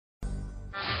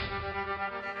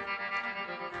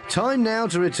Time now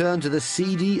to return to the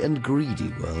seedy and greedy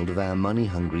world of our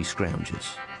money-hungry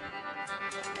scroungers.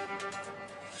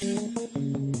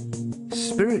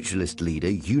 Spiritualist leader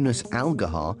Younus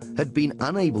had been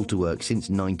unable to work since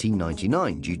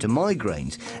 1999 due to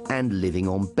migraines and living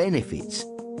on benefits.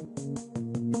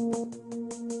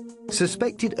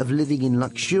 Suspected of living in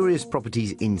luxurious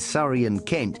properties in Surrey and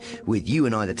Kent, with you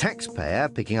and I, the taxpayer,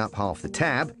 picking up half the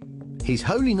tab, His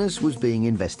Holiness was being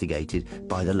investigated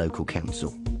by the local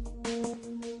council.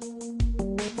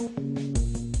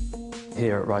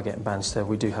 Here at Reigate and Banstead,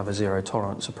 we do have a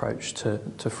zero-tolerance approach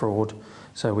to fraud,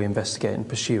 so we investigate and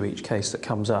pursue each case that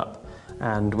comes up,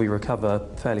 and we recover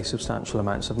fairly substantial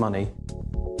amounts of money.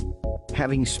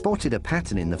 Having spotted a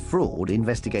pattern in the fraud,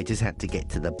 investigators had to get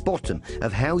to the bottom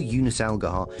of how Younus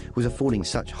was affording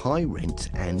such high rents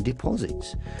and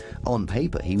deposits. On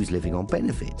paper, he was living on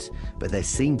benefits, but there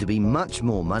seemed to be much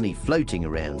more money floating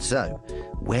around, so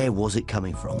where was it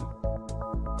coming from?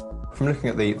 From looking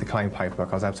at the claim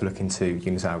paperwork, I was able to look into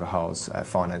Younus'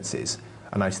 finances.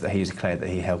 I noticed that he declared that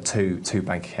he held two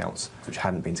bank accounts which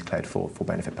hadn't been declared for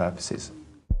benefit purposes.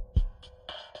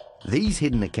 These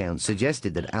hidden accounts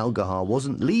suggested that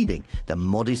wasn't leading the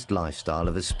modest lifestyle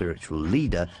of a spiritual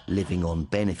leader living on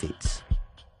benefits.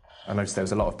 I noticed there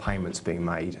was a lot of payments being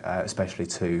made, especially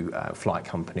to flight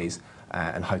companies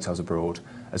and hotels abroad,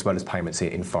 as well as payments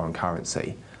in foreign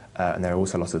currency. And there are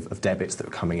also lots of debits that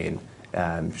were coming in,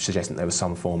 suggesting there was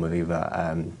some form of either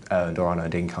earned or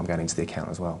unearned income going into the account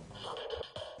as well.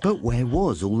 But where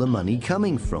was all the money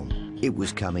coming from? It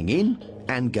was coming in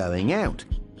and going out.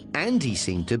 And he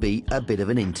seemed to be a bit of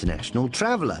an international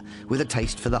traveller with a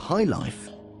taste for the high life.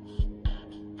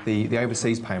 The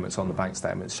overseas payments on the bank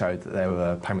statements showed that there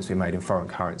were payments being made in foreign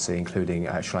currency, including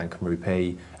Sri Lankan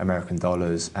rupee, American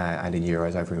dollars, and in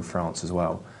euros over in France as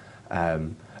well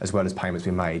as payments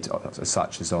being made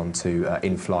such as on to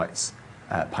in-flights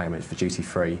payments for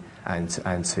duty-free and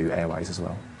to airways as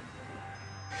well.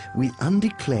 With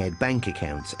undeclared bank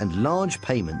accounts and large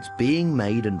payments being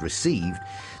made and received,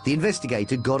 the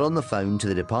investigator got on the phone to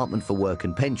the Department for Work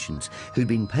and Pensions, who'd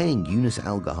been paying Younus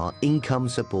income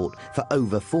support for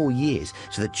over 4 years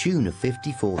to the tune of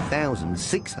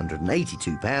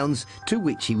 £54,682, to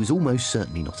which he was almost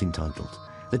certainly not entitled.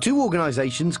 The two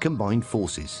organisations combined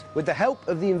forces. With the help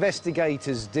of the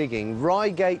investigators digging,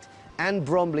 Reigate and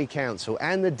Bromley Council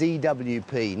and the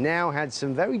DWP now had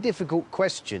some very difficult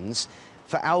questions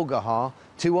for to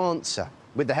answer.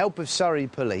 With the help of Surrey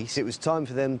Police, it was time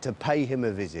for them to pay him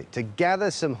a visit, to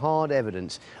gather some hard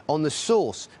evidence on the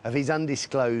source of his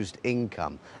undisclosed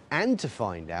income, and to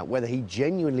find out whether he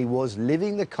genuinely was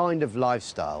living the kind of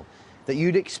lifestyle that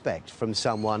you'd expect from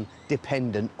someone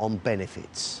dependent on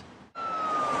benefits.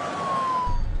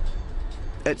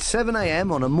 At 7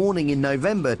 a.m. on a morning in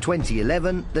November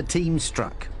 2011, the team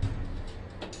struck.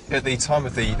 At the time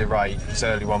of the raid, it was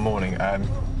early one morning,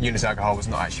 Younus was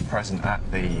not actually present at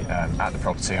the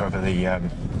property. However,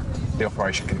 the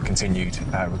operation continued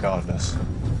regardless.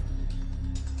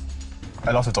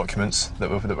 A lot of documents that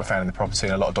were found in the property,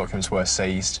 and a lot of documents were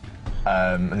seized.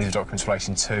 And these are documents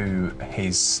relating to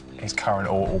his current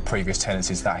or previous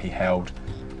tenancies that he held,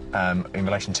 in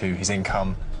relation to his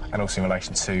income, and also in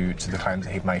relation to the claims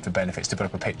that he'd made for benefits, to put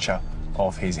up a picture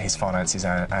of his finances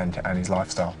and his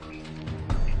lifestyle.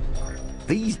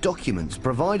 These documents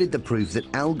provided the proof that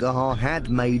had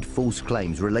made false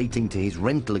claims relating to his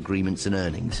rental agreements and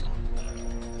earnings.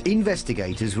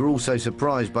 Investigators were also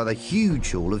surprised by the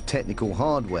huge haul of technical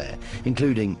hardware,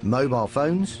 including mobile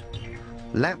phones,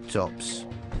 laptops,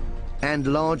 and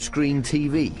large-screen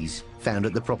TVs found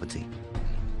at the property.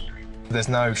 There's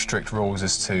no strict rules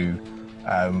as to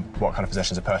what kind of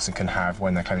possessions a person can have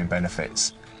when they're claiming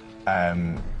benefits.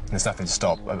 There's nothing to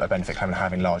stop a benefit claimant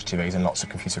having large TVs and lots of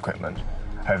computer equipment.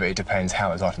 However, it depends how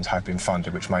those items have been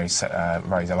funded, which may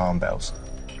raise alarm bells.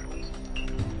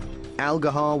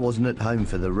 Wasn't at home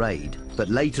for the raid, but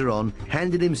later on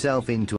handed himself in to